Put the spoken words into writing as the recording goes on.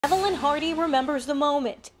Hardy remembers the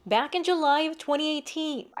moment back in July of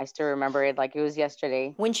 2018 I still remember it like it was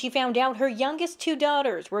yesterday. when she found out her youngest two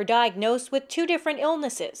daughters were diagnosed with two different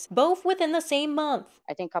illnesses, both within the same month.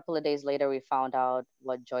 I think a couple of days later, we found out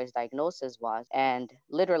what Joy's diagnosis was. And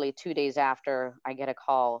literally 2 days after, I get a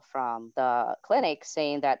call from the clinic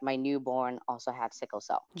saying that my newborn also had sickle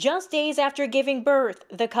cell. Just days after giving birth,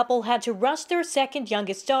 the couple had to rush their second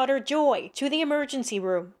youngest daughter, Joy, to the emergency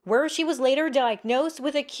room, where she was later diagnosed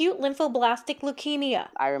with acute lymphoblastic leukemia.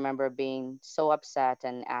 I remember being so upset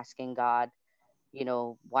and asking God,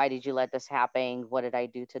 why did you let this happen? What did I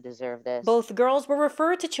do to deserve this? Both girls were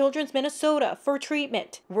referred to Children's Minnesota for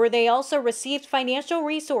treatment, where they also received financial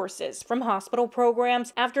resources from hospital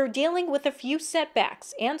programs after dealing with a few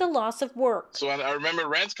setbacks and a loss of work. So I remember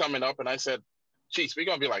rent's coming up, and I said, geez, we're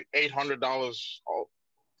going to be like $800,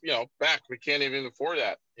 back. We can't even afford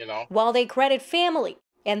that. While they credit family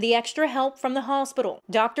and the extra help from the hospital,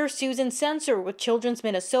 Dr. Susan Sensor with Children's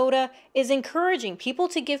Minnesota is encouraging people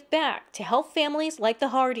to give back to help families like the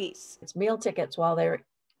Hardys. It's meal tickets while their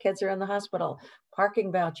kids are in the hospital,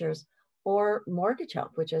 parking vouchers, or mortgage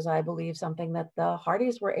help, which is, I believe, something that the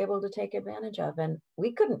Hardys were able to take advantage of. And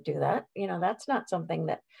we couldn't do that. That's not something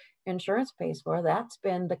that insurance pays for. That's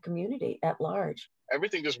been the community at large.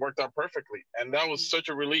 Everything just worked out perfectly, and that was such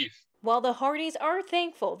a relief. While the Hardys are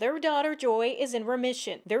thankful their daughter Joy is in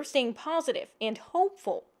remission, they're staying positive and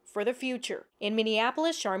hopeful for the future. In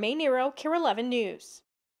Minneapolis, Charmaine Nero, KARE 11 News.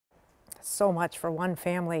 So much for one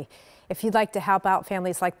family. If you'd like to help out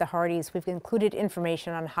families like the Hardys, we've included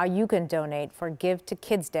information on how you can donate for Give to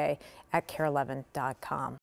Kids Day at KARE11.com.